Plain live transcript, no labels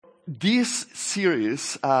this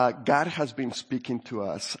series, God has been speaking to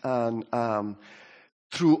us, and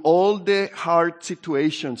through all the hard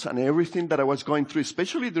situations and everything that I was going through,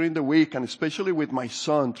 especially during the week and especially with my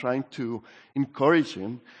son, trying to encourage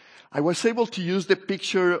him, I was able to use the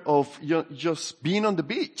picture of just being on the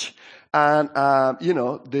beach and,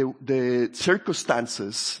 the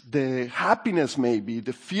circumstances, the happiness maybe,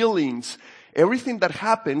 the feelings, everything that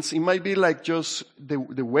happens. It might be like just the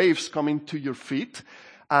waves coming to your feet,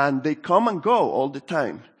 and they come and go all the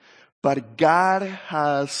time. But God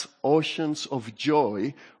has oceans of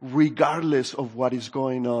joy regardless of what is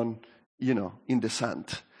going on, in the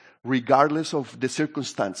sand, regardless of the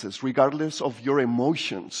circumstances, regardless of your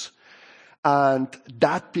emotions. And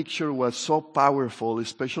that picture was so powerful,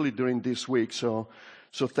 especially during this week. So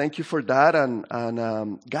thank you for that.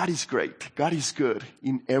 And God is great. God is good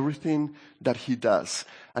in everything that He does.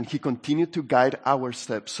 And He continues to guide our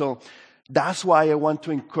steps. So that's why I want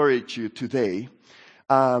to encourage you today.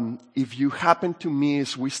 If you happen to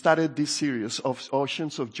miss, we started this series of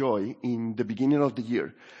Oceans of Joy in the beginning of the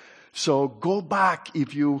year. So go back.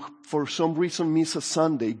 If you, for some reason, miss a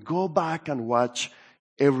Sunday, go back and watch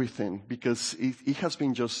everything, because it has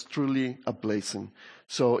been just truly a blessing.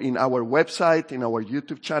 So in our website, in our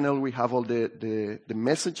YouTube channel, we have all the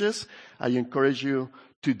messages. I encourage you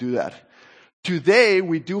to do that. Today,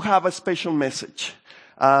 we do have a special message.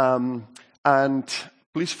 And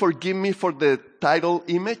please forgive me for the title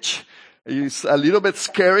image. It's a little bit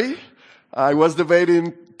scary. I was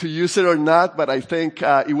debating to use it or not, but I think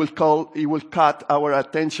it will cut our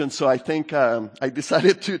attention. So I think I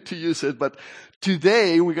decided to use it. But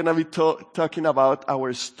today we're going to be talking about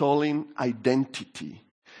our stolen identity.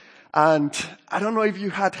 And I don't know if you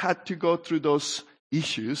had to go through those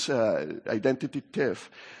issues, identity theft.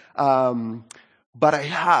 But I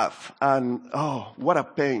have, and what a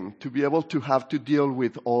pain to be able to have to deal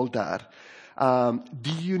with all that.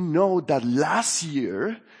 Do you know that last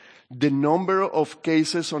year, the number of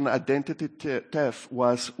cases on identity theft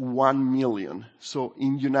was 1 million? So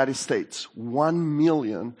in United States, 1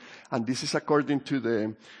 million, and this is according to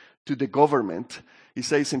the government. It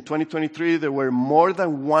says in 2023, there were more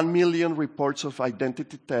than 1 million reports of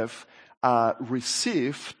identity theft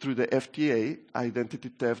received through the FDA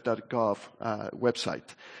identitytheft.gov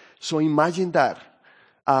website. So imagine that.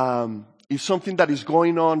 It's something that is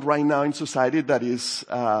going on right now in society that is,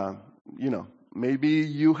 maybe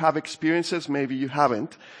you have experiences, maybe you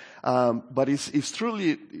haven't. But it's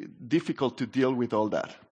truly difficult to deal with all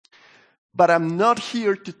that. But I'm not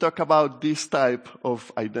here to talk about this type of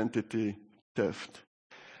identity theft.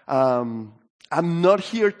 I'm not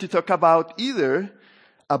here to talk about either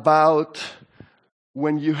about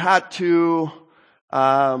when you had to,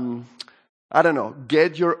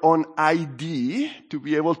 get your own ID to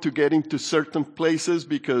be able to get into certain places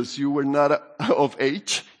because you were not of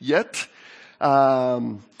age yet.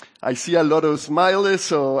 I see a lot of smiles,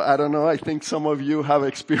 so I don't know. I think some of you have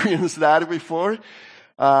experienced that before.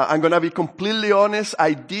 I'm going to be completely honest.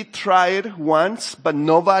 I did try it once, but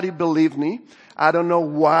nobody believed me. I don't know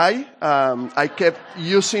why. I kept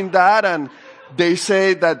using that, and they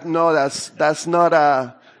say that no, that's not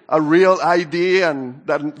a real ID, and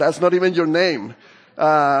that's not even your name.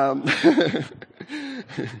 And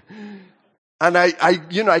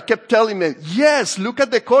I kept telling them, yes, look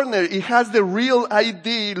at the corner. It has the real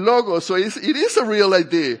ID logo, so it is a real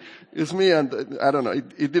ID. It's me, and I don't know.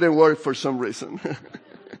 It didn't work for some reason.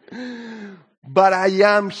 But I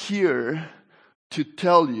am here to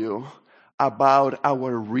tell you about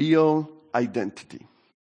our real identity.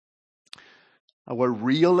 Our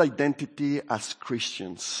real identity as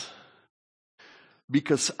Christians.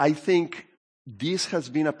 Because I think this has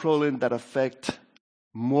been a problem that affects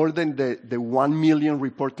more than the 1 million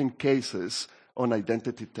reporting cases on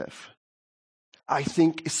identity theft. I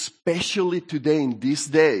think especially today in these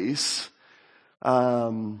days,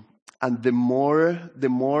 and the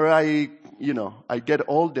more I get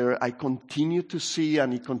older, I continue to see,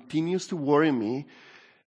 and it continues to worry me,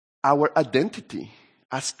 our identity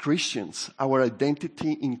as Christians, our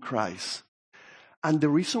identity in Christ. And the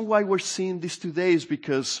reason why we're seeing this today is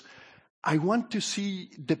because I want to see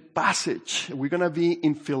the passage. We're going to be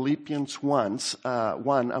in Philippians 1, and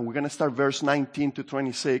we're going to start verse 19 to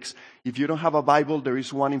 26. If you don't have a Bible, there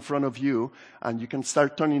is one in front of you, and you can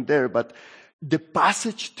start turning there. But the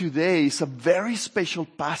passage today is a very special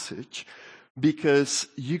passage because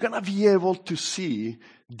you're going to be able to see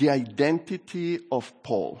the identity of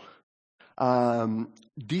Paul.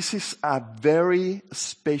 This is a very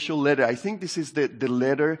special letter. I think this is the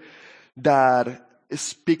letter that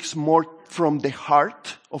speaks more from the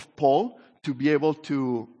heart of Paul to be able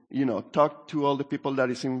to talk to all the people that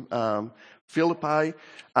is in Philippi.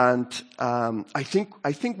 And I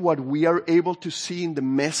think what we are able to see in the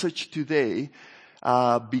message today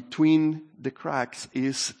between the cracks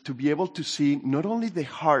is to be able to see not only the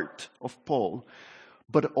heart of Paul,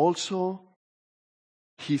 but also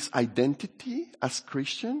his identity as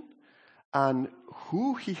Christian and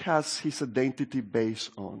who he has his identity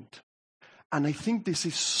based on. And I think this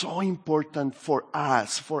is so important for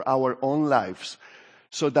us, for our own lives,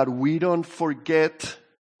 so that we don't forget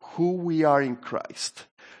who we are in Christ.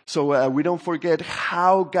 So we don't forget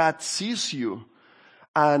how God sees you.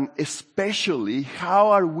 And especially,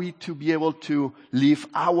 how are we to be able to live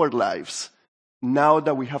our lives now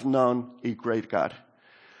that we have known a great God?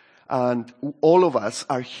 And all of us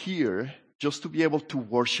are here just to be able to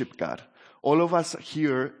worship God. All of us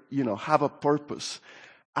here, have a purpose.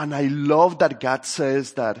 And I love that God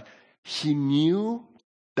says that He knew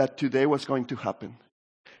that today was going to happen.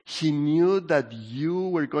 He knew that you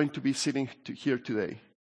were going to be sitting here today.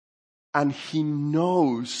 And He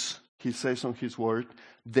knows, He says on His word,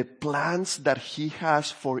 the plans that He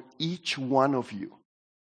has for each one of you.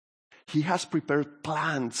 He has prepared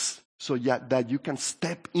plans so that you can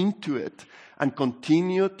step into it and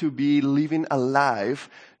continue to be living a life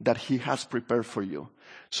that He has prepared for you.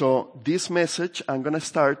 So this message, I'm going to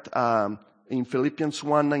start in Philippians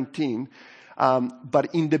 1:19.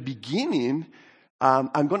 But in the beginning,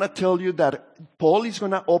 I'm going to tell you that Paul is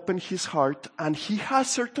going to open his heart, and he has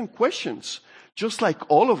certain questions, just like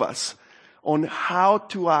all of us, on how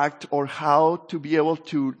to act or how to be able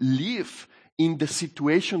to live in the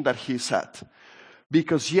situation that he's at.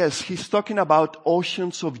 Because yes, he's talking about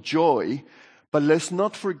oceans of joy, but let's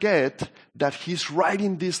not forget that he's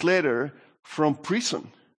writing this letter from prison.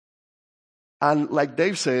 And like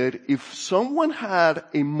Dave said, if someone had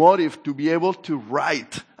a motive to be able to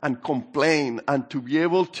write and complain and to be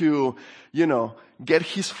able to, get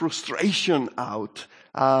his frustration out,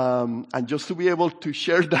 and just to be able to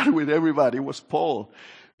share that with everybody, was Paul.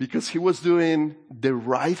 Because he was doing the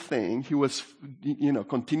right thing. He was,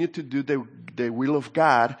 continued to do the will of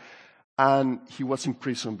God, and he was in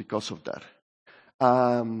prison because of that.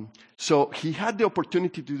 So he had the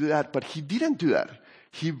opportunity to do that, but he didn't do that.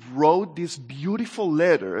 He wrote this beautiful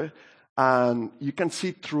letter, and you can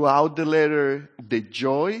see throughout the letter the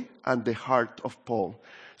joy and the heart of Paul.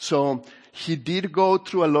 So he did go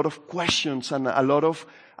through a lot of questions and a lot of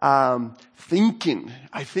thinking.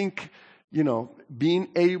 I think, being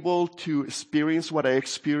able to experience what I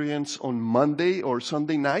experienced on Monday or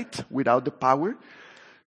Sunday night without the power,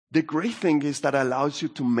 the great thing is that it allows you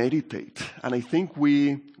to meditate. And I think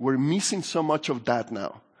we're missing so much of that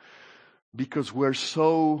now, because we're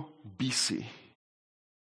so busy.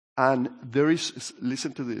 And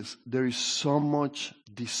listen to this, there is so much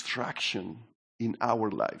distraction in our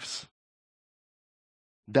lives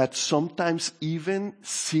that sometimes even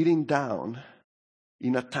sitting down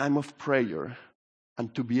in a time of prayer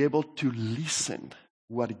and to be able to listen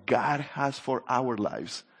what God has for our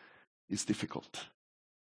lives is difficult.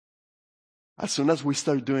 As soon as we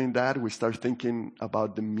start doing that, we start thinking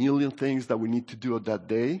about the million things that we need to do that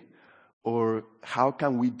day, or how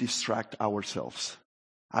can we distract ourselves?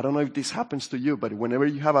 I don't know if this happens to you, but whenever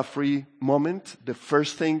you have a free moment, the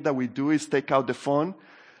first thing that we do is take out the phone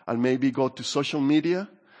and maybe go to social media,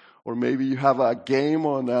 or maybe you have a game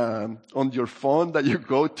on your phone that you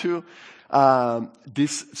go to.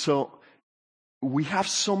 So we have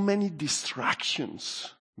so many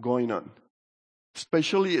distractions going on.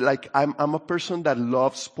 Especially, like, I'm a person that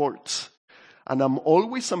loves sports. And I'm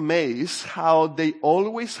always amazed how they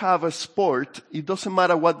always have a sport. It doesn't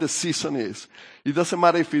matter what the season is. It doesn't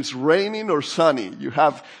matter if it's raining or sunny. You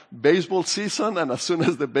have baseball season, and as soon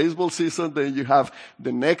as the baseball season, then you have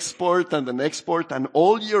the next sport and the next sport. And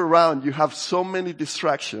all year round, you have so many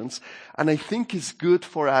distractions. And I think it's good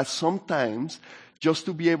for us sometimes just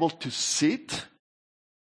to be able to sit,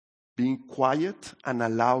 being quiet, and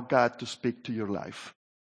allow God to speak to your life.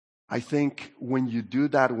 I think when you do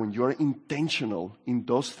that, when you're intentional in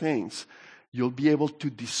those things, you'll be able to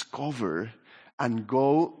discover and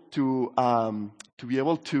go to be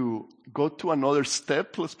able to go to another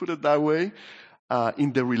step, let's put it that way,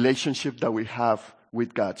 in the relationship that we have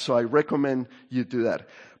with God. So I recommend you do that.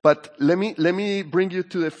 But let me bring you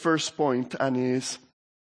to the first point, and is,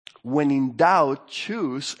 when in doubt,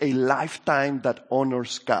 choose a lifetime that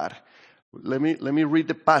honors God. Let me read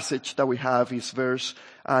the passage that we have. It's verse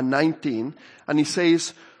 19. And it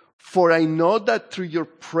says, "For I know that through your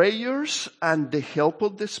prayers and the help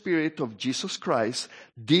of the Spirit of Jesus Christ,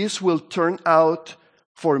 this will turn out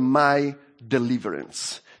for my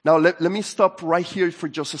deliverance." Now, let me stop right here for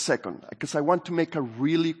just a second, because I want to make a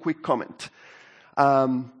really quick comment.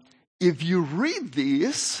 If you read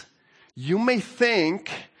this, you may think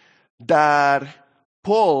that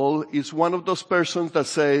Paul is one of those persons that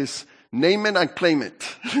says, name it and claim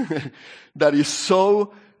it. That is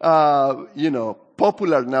so,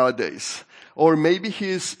 popular nowadays. Or maybe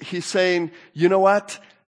he's saying, you know what?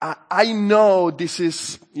 I know this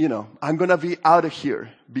is, I'm gonna be out of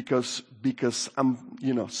here because I'm,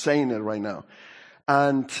 saying it right now.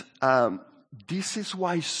 And, this is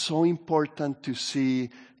why it's so important to see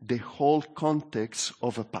the whole context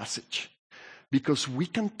of a passage. Because we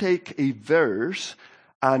can take a verse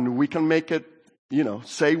and we can make it,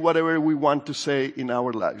 say whatever we want to say in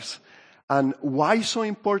our lives. And why so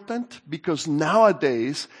important? Because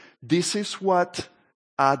nowadays, this is what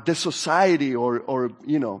the society or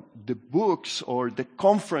the books or the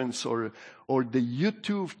conference or the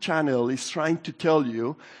YouTube channel is trying to tell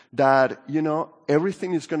you that,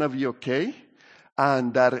 everything is going to be okay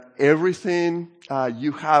and that everything,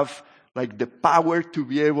 you have like the power to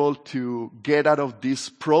be able to get out of this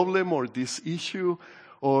problem or this issue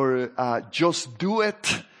or just do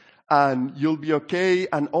it and you'll be okay.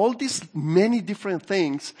 And all these many different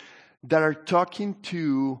things that are talking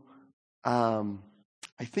to,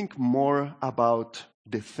 I think more about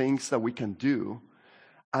the things that we can do.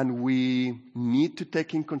 And we need to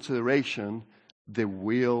take in consideration the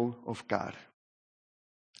will of God.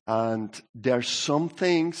 And there are some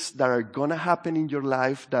things that are going to happen in your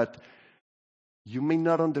life that you may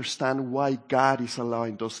not understand why God is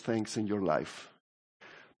allowing those things in your life.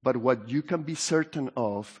 But what you can be certain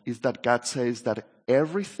of is that God says that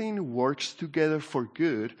everything works together for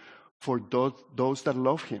good for those that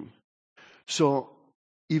love Him. So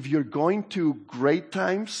if you're going to great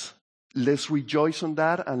times, let's rejoice on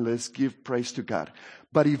that and let's give praise to God.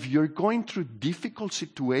 But if you're going through difficult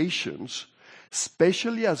situations,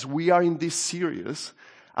 especially as we are in this series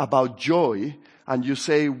about joy, and you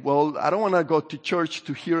say, well, I don't want to go to church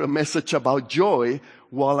to hear a message about joy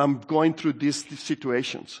while I'm going through these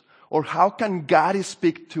situations. Or how can God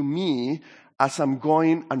speak to me as I'm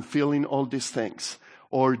going and feeling all these things?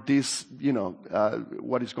 Or this,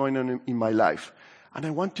 what is going on in my life. And I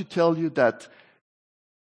want to tell you that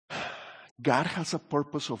God has a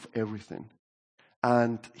purpose of everything.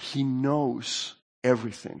 And He knows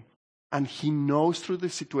everything. And He knows through the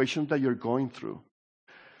situation that you're going through.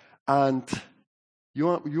 And you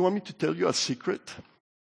want me to tell you a secret?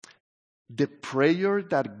 The prayer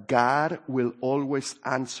that God will always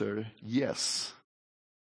answer, yes,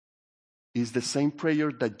 is the same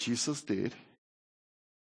prayer that Jesus did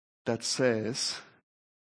that says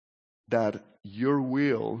that your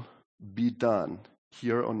will be done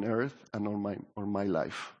here on earth and on my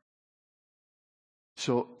life.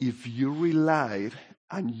 So if you relied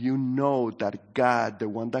and you know that God, the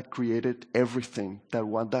one that created everything, the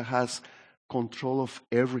one that has control of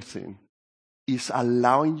everything, is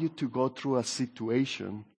allowing you to go through a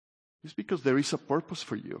situation, it's because there is a purpose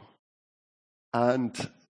for you. And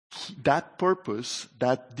that purpose,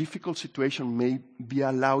 that difficult situation may be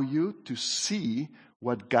allow you to see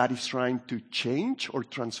what God is trying to change or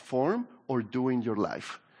transform or do in your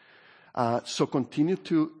life. So continue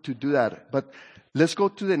to do that. But let's go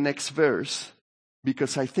to the next verse,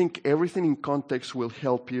 because I think everything in context will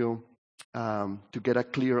help you to get a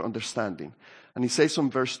clear understanding. And he says on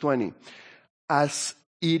verse 20, as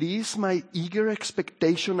it is my eager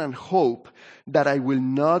expectation and hope that I will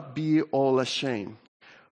not be all ashamed,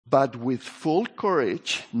 but with full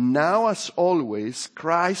courage, now as always,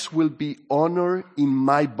 Christ will be honored in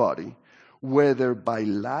my body, whether by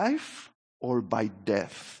life or by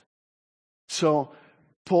death. So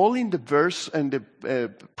Paul in the verse and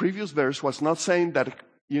the previous verse was not saying that,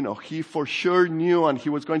 he for sure knew and he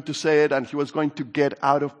was going to say it and he was going to get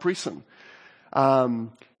out of prison.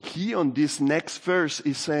 He on this next verse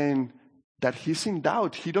is saying that he's in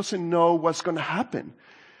doubt. He doesn't know what's going to happen.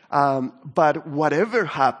 But whatever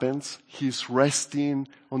happens, he's resting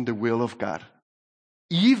on the will of God.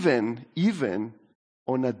 Even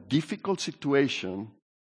on a difficult situation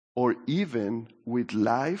or even with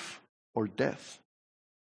life or death.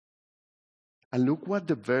 And look what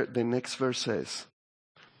the next verse says.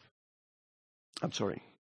 I'm sorry.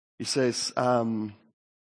 It says, let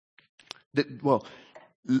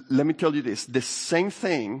me tell you this. The same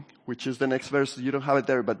thing, which is the next verse, you don't have it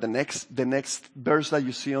there, but the next verse that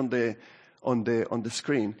you see on the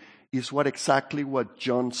screen is exactly what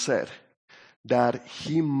John said. That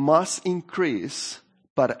he must increase,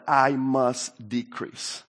 but I must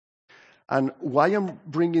decrease. And why I'm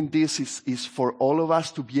bringing this is for all of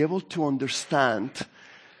us to be able to understand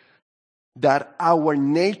that our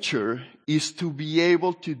nature is to be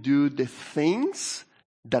able to do the things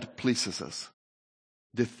that pleases us,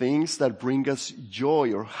 the things that bring us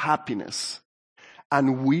joy or happiness.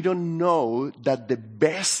 And we don't know that the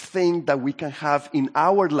best thing that we can have in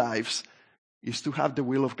our lives is to have the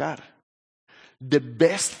will of God. The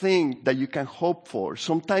best thing that you can hope for.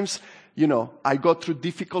 Sometimes, I go through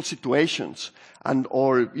difficult situations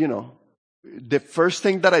the first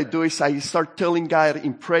thing that I do is I start telling God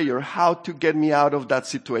in prayer how to get me out of that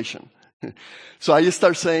situation. So I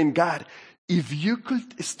start saying, God, if you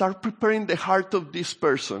could start preparing the heart of this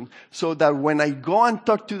person so that when I go and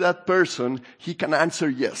talk to that person, he can answer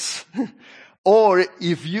yes. Or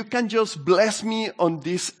if you can just bless me on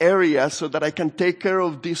this area so that I can take care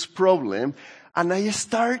of this problem. And I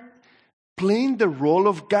start playing the role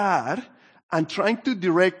of God and trying to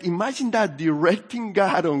imagine that directing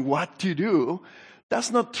God on what to do.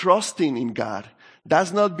 That's not trusting in God.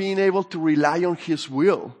 That's not being able to rely on His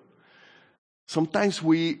will. Sometimes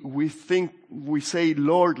we say,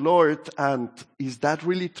 Lord, Lord, and is that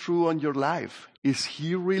really true on your life? Is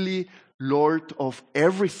He really Lord of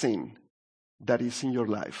everything that is in your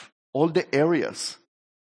life? All the areas.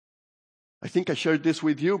 I think I shared this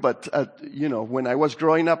with you, but when I was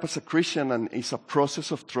growing up as a Christian, and it's a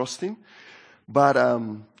process of trusting, but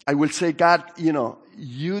I will say, God,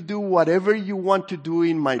 you do whatever you want to do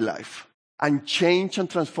in my life and change and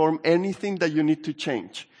transform anything that you need to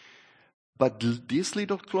change. But this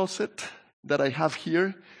little closet that I have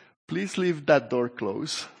here, please leave that door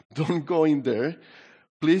closed. Don't go in there.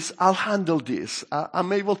 Please, I'll handle this.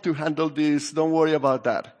 I'm able to handle this. Don't worry about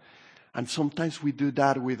that. And sometimes we do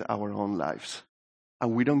that with our own lives.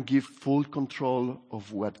 And we don't give full control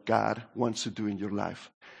of what God wants to do in your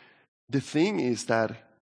life. The thing is that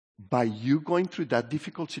by you going through that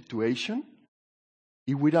difficult situation,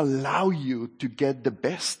 it will allow you to get the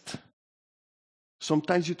best.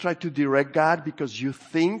 Sometimes you try to direct God because you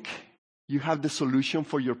think you have the solution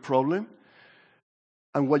for your problem.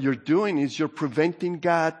 And what you're doing is you're preventing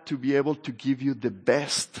God to be able to give you the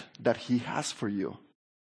best that He has for you.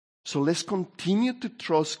 So let's continue to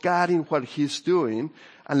trust God in what He's doing,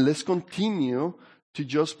 and let's continue to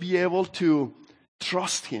just be able to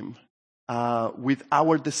trust Him with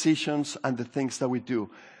our decisions and the things that we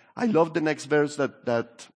do. I love the next verse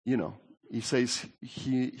that he says,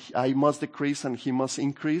 I must decrease and He must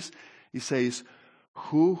increase. He says,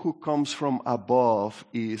 who comes from above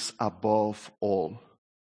is above all.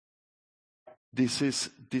 This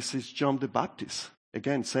is John the Baptist,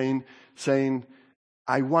 again, saying,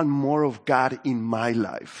 I want more of God in my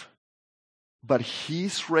life. But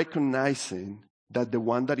he's recognizing that the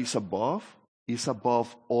one that is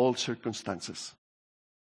above all circumstances.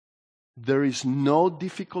 There is no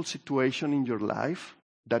difficult situation in your life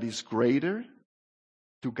that is greater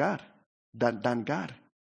to God than God.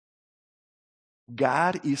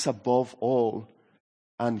 God is above all,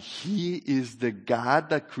 and He is the God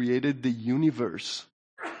that created the universe.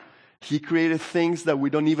 He created things that we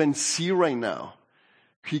don't even see right now.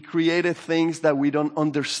 He created things that we don't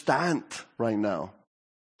understand right now.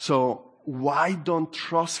 So why don't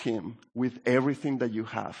trust Him with everything that you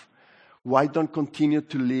have? Why don't continue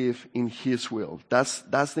to live in His will? That's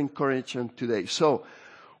the encouragement today. So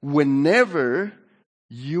whenever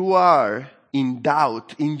you are in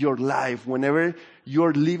doubt in your life, whenever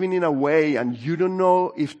you're living in a way and you don't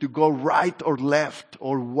know if to go right or left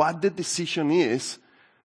or what the decision is,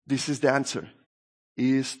 this is the answer,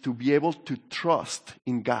 is to be able to trust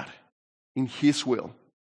in God, in His will,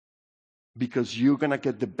 because you're going to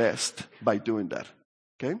get the best by doing that.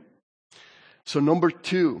 Okay? So number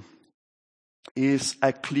 2 is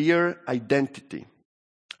a clear identity.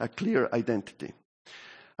 A clear identity.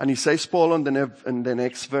 And he says, Paul, in the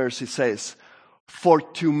next verse, he says, for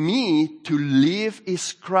to me to live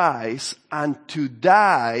is Christ and to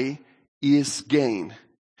die is gain.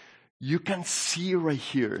 You can see right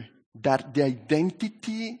here that the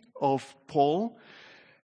identity of Paul,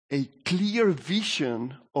 a clear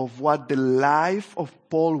vision of what the life of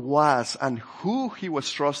Paul was and who he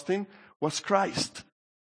was trusting was Christ.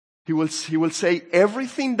 He will say,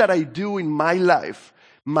 everything that I do in my life,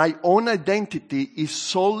 my own identity is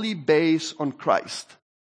solely based on Christ.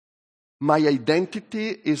 My identity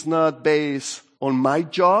is not based on my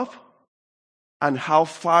job and how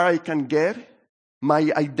far I can get.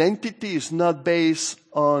 My identity is not based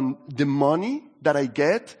on the money that I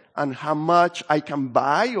get and how much I can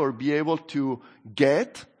buy or be able to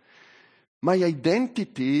get. My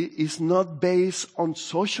identity is not based on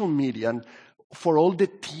social media. And for all the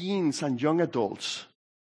teens and young adults,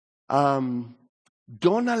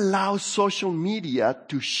 don't allow social media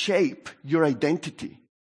to shape your identity.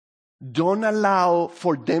 Don't allow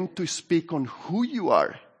for them to speak on who you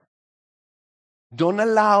are. Don't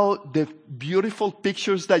allow the beautiful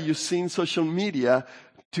pictures that you see in social media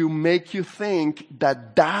to make you think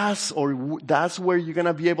that that's where you're going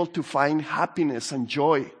to be able to find happiness and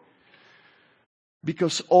joy.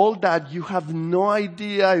 Because all that, you have no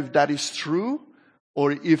idea if that is true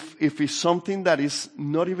or if it's something that is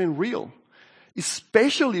not even real.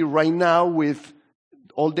 Especially right now with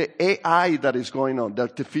all the AI that is going on, the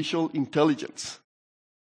artificial intelligence.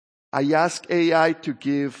 I asked AI to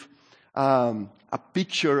give a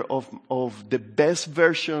picture of the best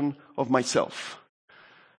version of myself.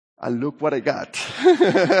 And look what I got.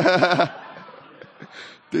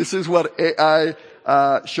 This is what AI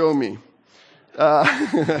showed me.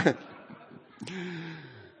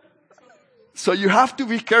 So you have to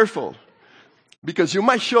be careful. Because you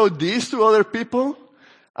might show this to other people,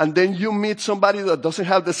 and then you meet somebody that doesn't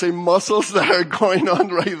have the same muscles that are going on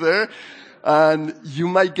right there, and you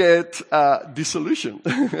might get disillusioned.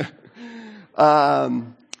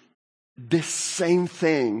 The same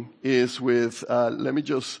thing is with, let me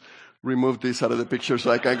just remove this out of the picture so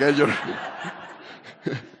I can get your...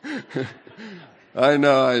 I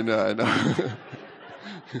know.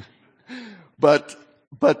 But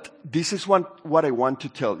this is what I want to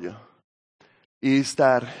tell you. Is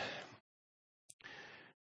that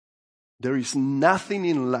there is nothing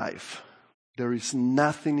in life that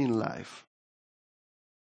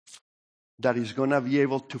is going to be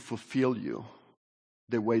able to fulfill you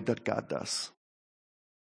the way that God does.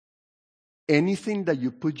 Anything that you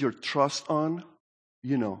put your trust on,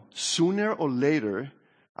 sooner or later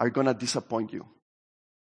are going to disappoint you.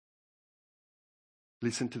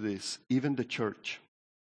 Listen to this. Even the church.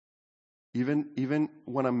 Even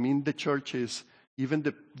what I mean the church is even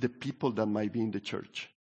the people that might be in the church.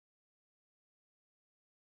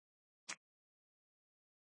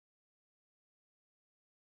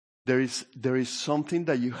 There is something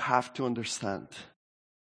that you have to understand.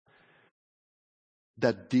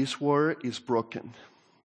 That this world is broken.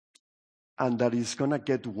 And that it's going to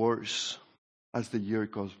get worse as the year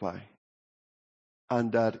goes by.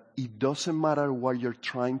 And that it doesn't matter what you're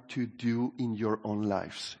trying to do in your own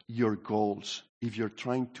lives, your goals, if you're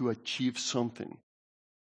trying to achieve something,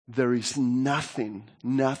 there is nothing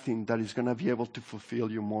that is going to be able to fulfill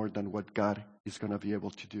you more than what God is going to be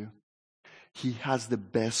able to do. He has the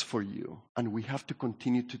best for you, and we have to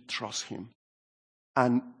continue to trust Him.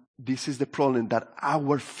 And this is the problem, that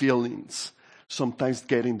our feelings sometimes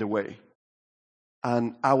get in the way.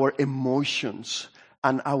 And our emotions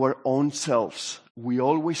and our own selves, we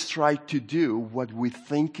always try to do what we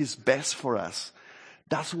think is best for us.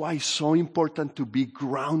 That's why it's so important to be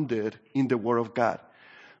grounded in the Word of God.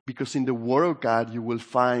 Because in the Word of God, you will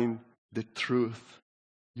find the truth.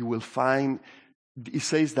 You will find, it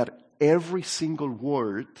says that every single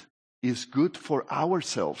word is good for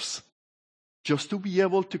ourselves. Just to be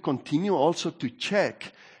able to continue also to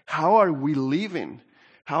check, how are we living?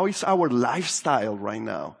 How is our lifestyle right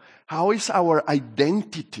now? How is our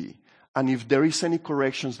identity? And if there is any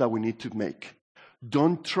corrections that we need to make.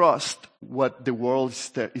 Don't trust what the world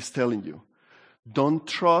is telling you. Don't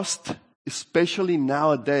trust, especially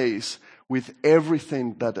nowadays, with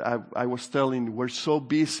everything that I was telling. We're so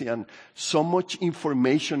busy and so much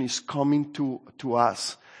information is coming to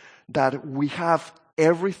us that we have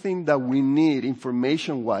everything that we need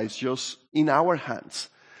information-wise just in our hands.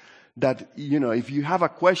 That, if you have a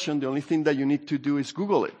question, the only thing that you need to do is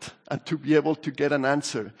Google it and to be able to get an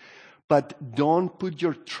answer. But don't put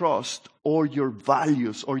your trust or your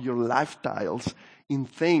values or your lifestyles in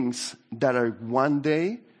things that are one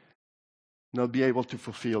day not be able to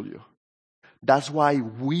fulfill you. That's why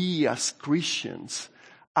we as Christians,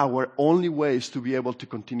 our only way is to be able to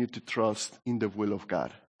continue to trust in the will of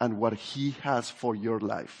God and what He has for your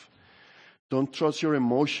life. Don't trust your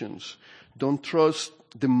emotions. Don't trust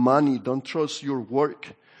the money. Don't trust your work.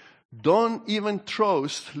 Don't even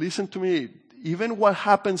trust, listen to me, even what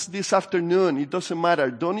happens this afternoon, it doesn't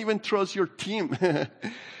matter. Don't even trust your team.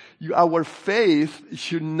 Our faith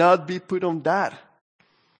should not be put on that.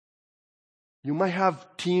 You might have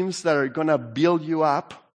teams that are going to build you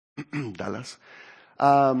up, Dallas,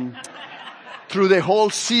 through the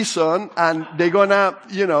whole season, and they're going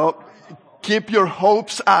to, keep your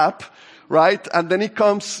hopes up, right? And then it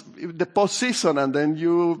comes the postseason, and then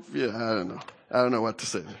I don't know what to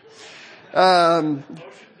say there.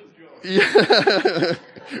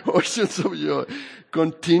 Oceans of joy.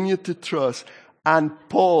 Continue to trust. And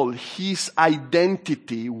Paul, his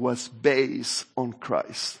identity was based on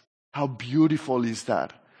Christ. How beautiful is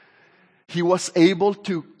that? He was able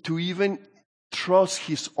to even trust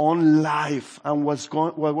his own life and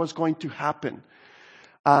what was going to happen.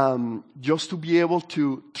 Just to be able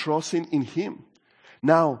to trust in him.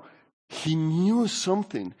 Now, he knew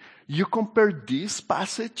something. You compare this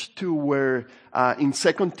passage to where in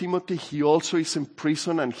 2 Timothy he also is in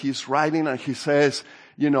prison and he's writing and he says,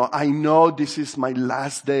 I know this is my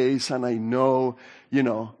last days and I know,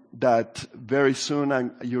 that very soon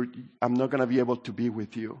I'm not going to be able to be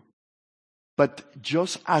with you. But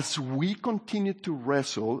just as we continue to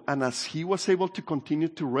wrestle and as he was able to continue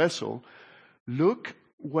to wrestle, look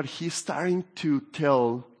what he's starting to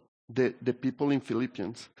tell the people in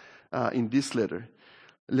Philippians in this letter.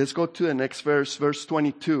 Let's go to the next verse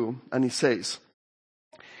 22, and it says,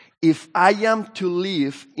 if I am to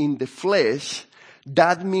live in the flesh,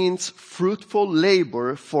 that means fruitful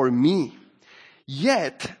labor for me.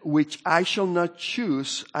 Yet, which I shall not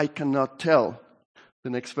choose, I cannot tell. The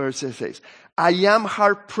next verse says, I am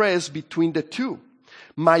hard pressed between the two.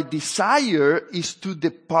 My desire is to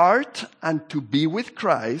depart and to be with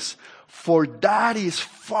Christ, for that is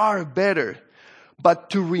far better. But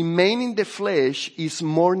to remain in the flesh is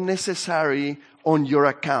more necessary on your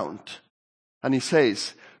account. And he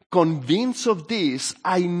says, convinced of this,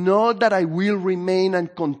 I know that I will remain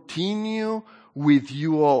and continue with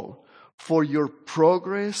you all for your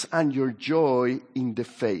progress and your joy in the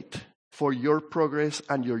faith. For your progress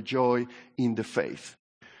and your joy in the faith.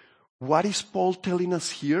 What is Paul telling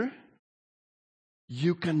us here?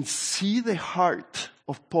 You can see the heart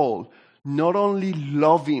of Paul not only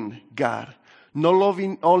loving God, not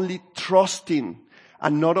only trusting,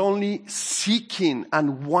 and not only seeking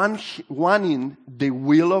and wanting the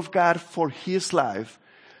will of God for his life,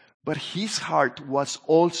 but his heart was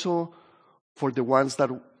also for the ones that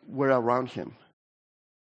were around him.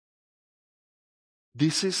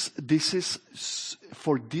 This is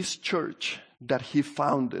for this church that he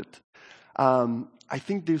founded. I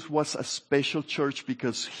think this was a special church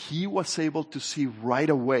because he was able to see right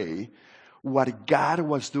away what God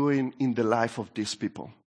was doing in the life of these people.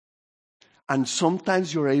 And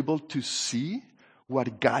sometimes you're able to see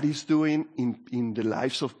what God is doing in the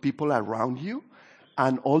lives of people around you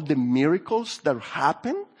and all the miracles that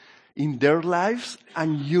happen in their lives,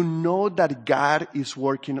 and you know that God is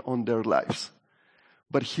working on their lives.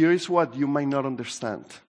 But here is what you might not understand,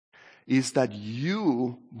 is that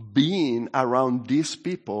you being around these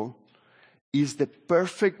people is the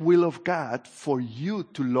perfect will of God for you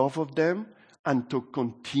to love of them and to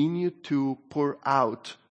continue to pour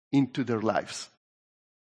out into their lives.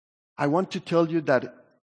 I want to tell you that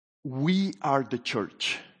we are the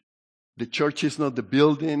church. The church is not the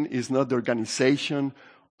building, is not the organization.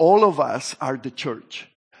 All of us are the church.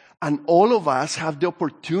 And all of us have the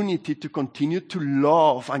opportunity to continue to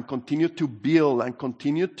love and continue to build and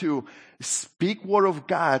continue to speak word of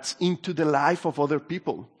God's into the life of other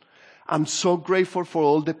people. I'm so grateful for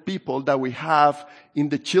all the people that we have in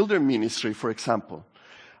the children ministry, for example.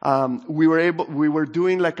 We were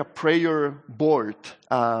doing like a prayer board,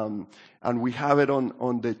 and we have it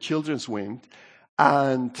on the children's wing.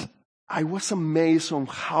 And I was amazed on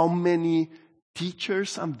how many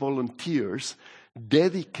teachers and volunteers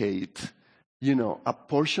dedicate, a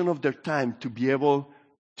portion of their time to be able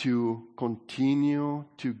to continue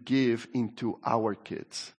to give into our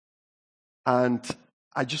kids. And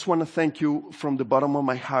I just want to thank you from the bottom of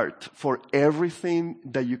my heart for everything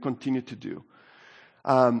that you continue to do.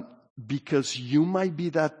 Because you might be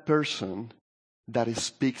that person that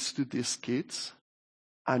speaks to these kids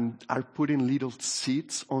and are putting little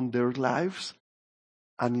seeds on their lives.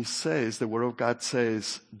 And it says, the Word of God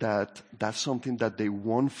says that that's something that they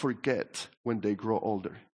won't forget when they grow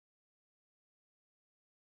older.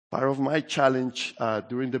 Part of my challenge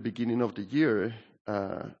during the beginning of the year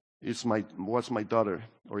is my daughter.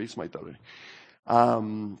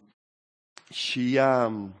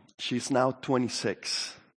 She's now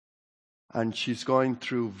 26, and she's going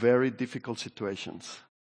through very difficult situations.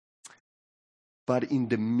 But in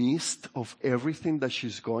the midst of everything that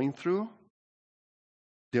she's going through,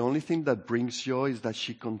 the only thing that brings joy is that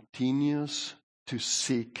she continues to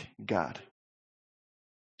seek God.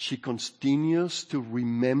 She continues to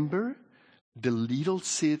remember the little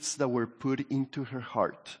seeds that were put into her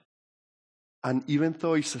heart. And even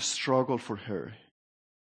though it's a struggle for her,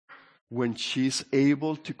 when she's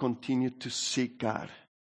able to continue to seek God,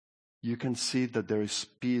 you can see that there is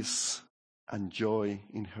peace and joy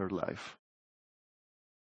in her life.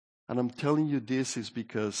 And I'm telling you this is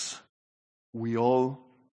because we all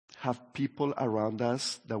have people around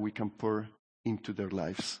us that we can pour into their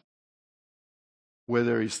lives.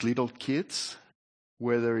 Whether it's little kids,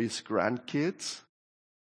 whether it's grandkids,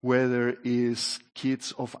 whether it's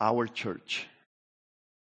kids of our church.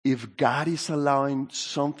 if God is allowing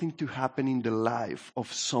something to happen in the life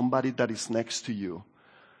of somebody that is next to you,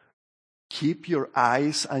 keep your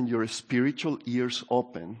eyes and your spiritual ears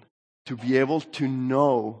open to be able to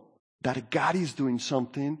know that God is doing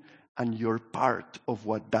something and you're part of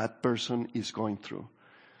what that person is going through.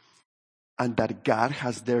 And that God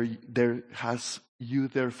has has you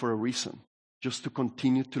there for a reason, just to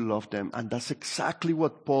continue to love them. And that's exactly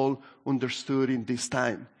what Paul understood in this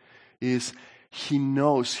time, is he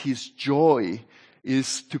knows his joy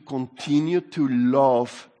is to continue to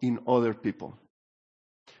love in other people.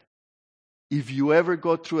 If you ever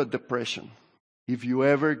go through a depression, if you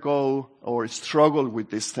ever go or struggle with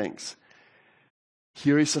these things,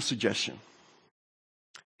 here is a suggestion,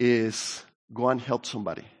 is go and help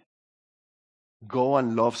somebody. Go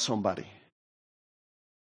and love somebody.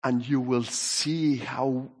 And you will see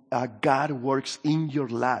how God works in your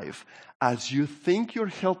life. As you think you're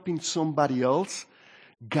helping somebody else,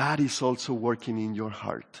 God is also working in your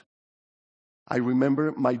heart. I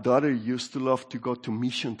remember my daughter used to love to go to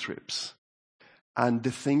mission trips. And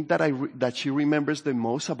the thing that she remembers the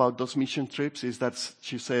most about those mission trips is that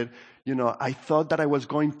she said, I thought that I was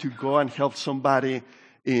going to go and help somebody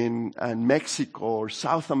in Mexico or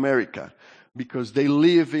South America because they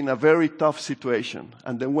live in a very tough situation.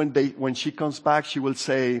 And then when she comes back, she will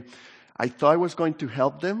say, I thought I was going to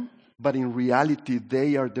help them, but in reality,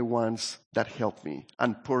 they are the ones that help me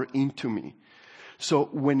and pour into me. So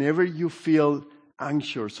whenever you feel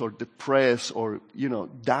anxious or depressed or,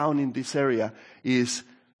 down in this area, is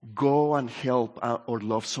go and help or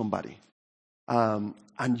love somebody. And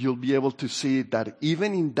you'll be able to see that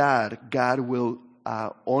even in that, God will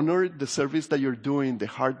honor the service that you're doing, the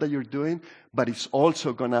heart that you're doing, but it's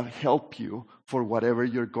also going to help you for whatever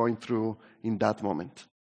you're going through in that moment.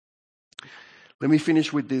 Let me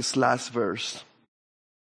finish with this last verse.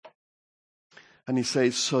 And he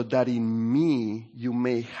says, so that in me you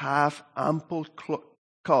may have ample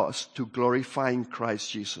cause to glorify in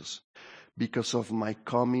Christ Jesus because of my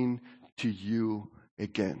coming to you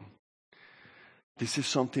again. This is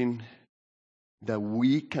something that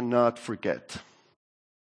we cannot forget.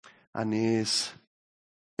 And is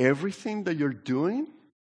everything that you're doing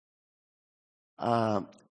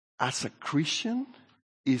as a Christian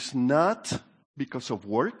is not because of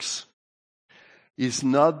works. It's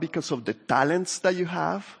not because of the talents that you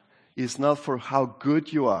have. It's not for how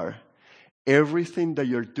good you are. Everything that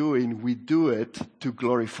you're doing, we do it to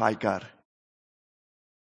glorify God.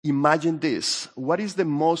 Imagine this. What is the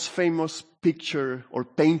most famous picture or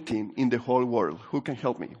painting in the whole world? Who can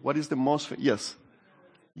help me? What is the most Yes.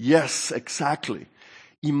 Yes, exactly.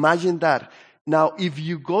 Imagine that. Now, if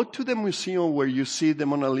you go to the museum where you see the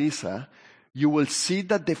Mona Lisa, you will see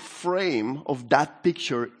that the frame of that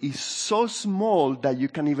picture is so small that you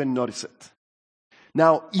can't even notice it.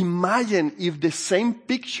 Now, imagine if the same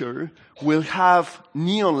picture will have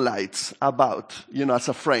neon lights about, as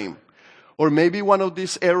a frame. Or maybe one of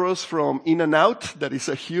these arrows from In and Out, that is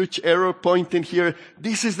a huge arrow pointing here.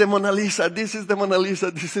 This is the Mona Lisa, this is the Mona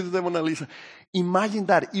Lisa, this is the Mona Lisa. Imagine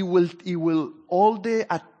that it will, all the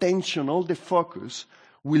attention, all the focus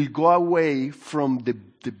will go away from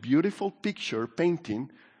the beautiful picture painting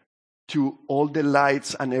to all the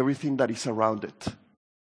lights and everything that is around it.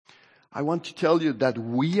 I want to tell you that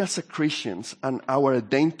we as a Christians and our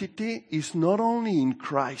identity is not only in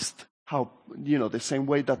Christ, the same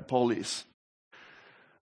way that Paul is.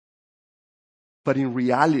 But in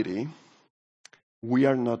reality, we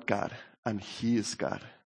are not God and He is God.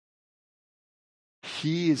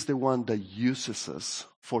 He is the one that uses us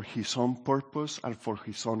for His own purpose and for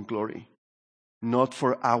His own glory, not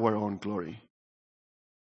for our own glory.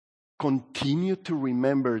 Continue to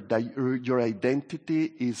remember that your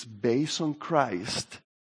identity is based on Christ,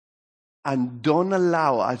 and don't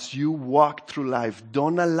allow, as you walk through life,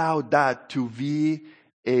 don't allow that to be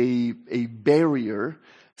a barrier,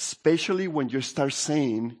 especially when you start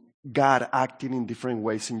seeing God acting in different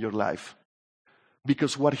ways in your life.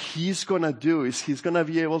 Because what He's going to do is He's going to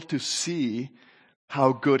be able to see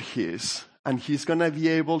how good He is. And He's going to be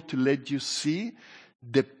able to let you see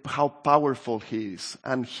how powerful He is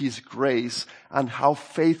and His grace and how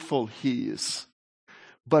faithful He is.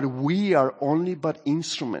 But we are only but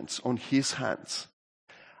instruments on His hands.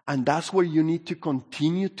 And that's where you need to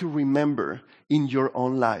continue to remember in your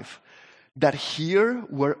own life. That here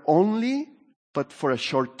we're only but for a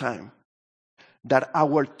short time. That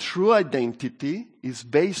our true identity is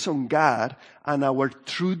based on God, and our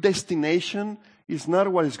true destination is not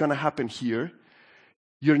what is going to happen here.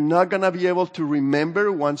 You're not going to be able to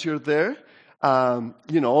remember once you're there,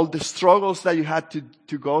 all the struggles that you had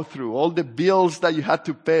to go through, all the bills that you had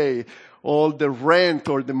to pay, all the rent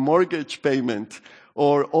or the mortgage payment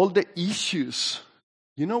or all the issues,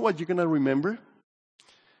 you know what you're going to remember?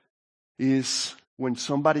 Is when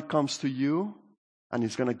somebody comes to you and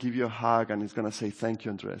is going to give you a hug and is going to say, thank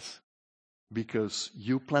you, Andres, because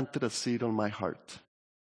you planted a seed on my heart.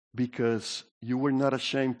 Because you were not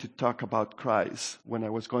ashamed to talk about Christ when I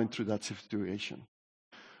was going through that situation.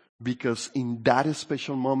 Because in that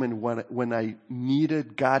special moment when I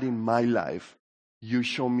needed God in my life, you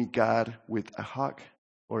showed me God with a hug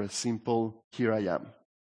or a simple, here I am.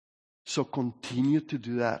 So continue to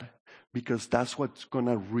do that because that's what's going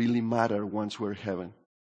to really matter once we're in heaven.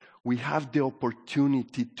 We have the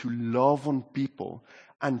opportunity to love on people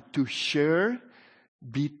and to share,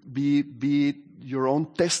 be your own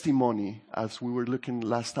testimony, as we were looking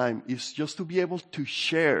last time, is just to be able to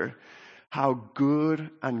share how good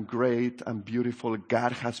and great and beautiful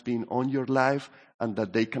God has been on your life and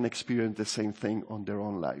that they can experience the same thing on their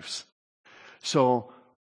own lives. So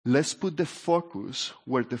let's put the focus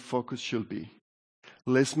where the focus should be.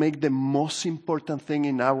 Let's make the most important thing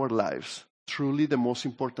in our lives, truly the most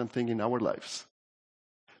important thing in our lives.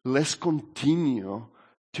 Let's continue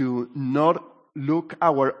to not look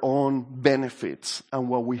our own benefits and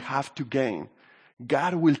what we have to gain.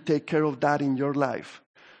 God will take care of that in your life.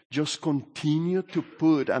 Just continue to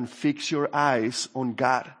put and fix your eyes on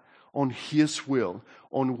God, on His will,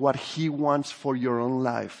 on what He wants for your own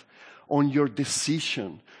life, on your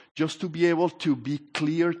decision, just to be able to be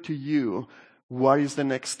clear to you what is the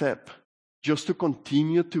next step. Just to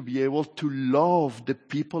continue to be able to love the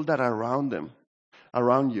people that are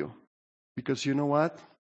around you. Because you know what?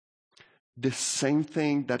 The same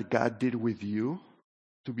thing that God did with you,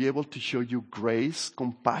 to be able to show you grace,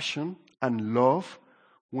 compassion, and love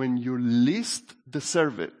when you least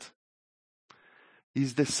deserve it,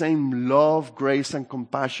 is the same love, grace, and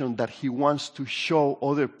compassion that He wants to show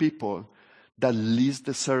other people that least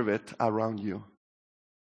deserve it around you.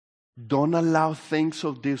 Don't allow things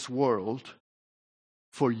of this world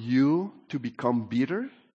for you to become bitter.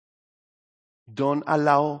 Don't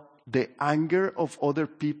allow the anger of other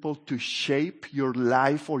people to shape your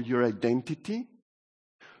life or your identity.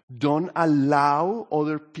 Don't allow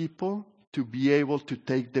other people to be able to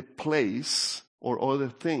take the place, or other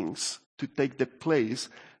things to take the place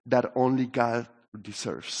that only God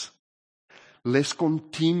deserves. Let's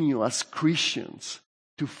continue as Christians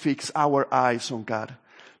to fix our eyes on God.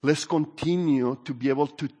 Let's continue to be able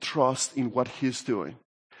to trust in what He's doing.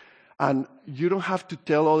 And you don't have to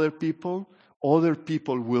tell other people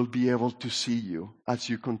will be able to see you as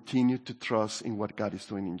you continue to trust in what God is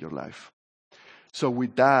doing in your life. So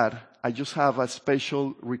with that, I just have a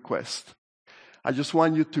special request. I just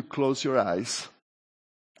want you to close your eyes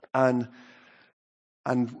and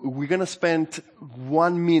we're going to spend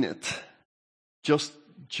 1 minute just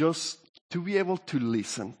to be able to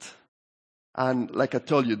listen. And like I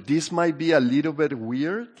told you, this might be a little bit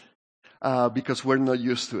weird because we're not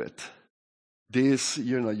used to it. This,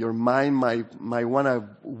 your mind might want to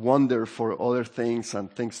wonder for other things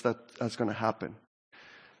and things that's going to happen.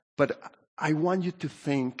 But I want you to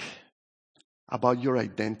think about your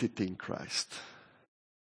identity in Christ.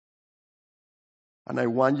 And I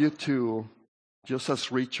want you to, just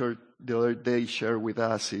as Richard the other day shared with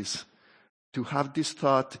us, is to have this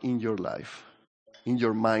thought in your life, in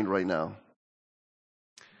your mind right now.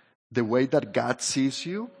 The way that God sees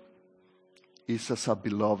you is as a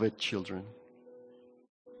beloved children.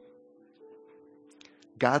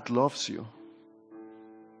 God loves you.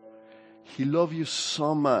 He loved you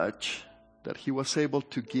so much that He was able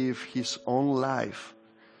to give His own life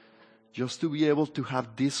just to be able to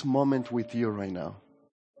have this moment with you right now.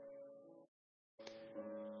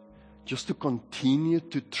 Just to continue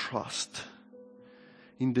to trust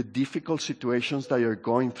in the difficult situations that you're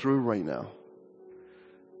going through right now.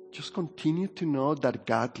 Just continue to know that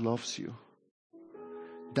God loves you.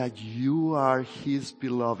 That you are His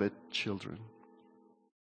beloved children.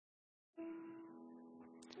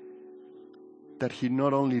 That He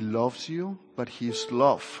not only loves you, but His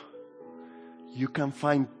love. You can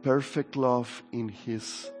find perfect love in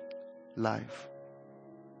His life.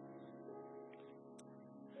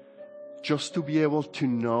 Just to be able to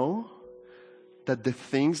know that the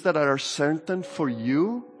things that are certain for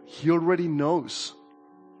you, He already knows.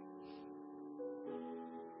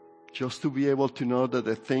 Just to be able to know that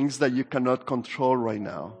the things that you cannot control right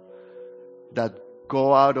now, that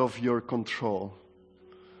go out of your control,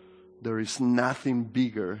 there is nothing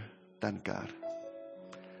bigger than God.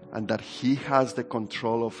 And that He has the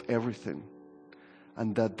control of everything.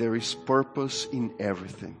 And that there is purpose in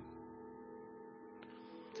everything.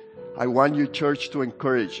 I want you, church, to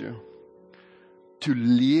encourage you. to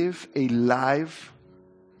live a life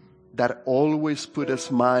that always put a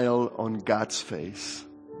smile on God's face.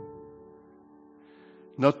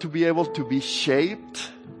 Not to be able to be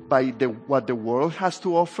shaped by what the world has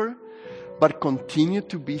to offer, but continue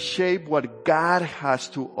to be shaped what God has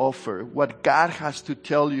to offer, what God has to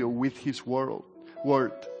tell you with His word.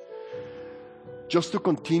 Just to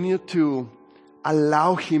continue to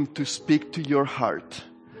allow Him to speak to your heart,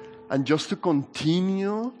 and just to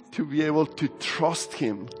continue to be able to trust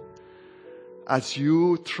Him as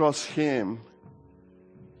you trust Him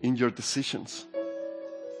in your decisions.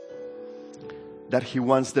 That He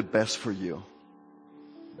wants the best for you,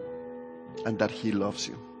 and that He loves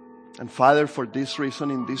you. And Father, for this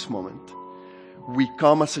reason, in this moment, we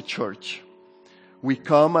come as a church. We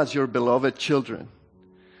come as your beloved children.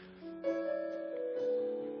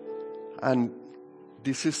 And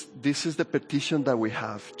this is the petition that we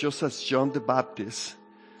have, just as John the Baptist,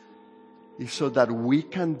 is so that we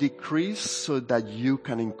can decrease so that you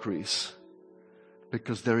can increase.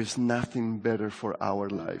 Because there is nothing better for our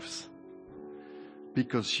lives.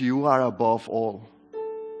 Because you are above all.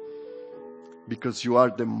 Because you are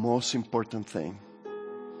the most important thing.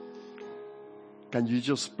 Can you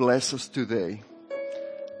just bless us today,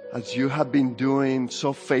 as you have been doing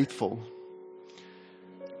so faithful,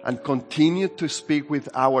 and continue to speak with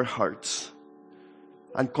our hearts,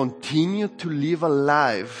 and continue to live a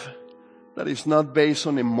life that is not based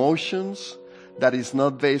on emotions, that is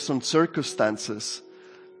not based on circumstances,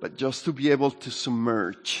 but just to be able to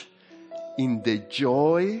submerge in the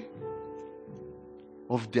joy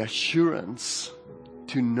of the assurance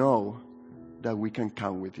to know that we can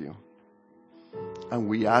count with you. And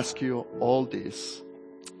we ask you all this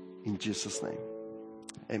in Jesus' name.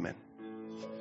 Amen.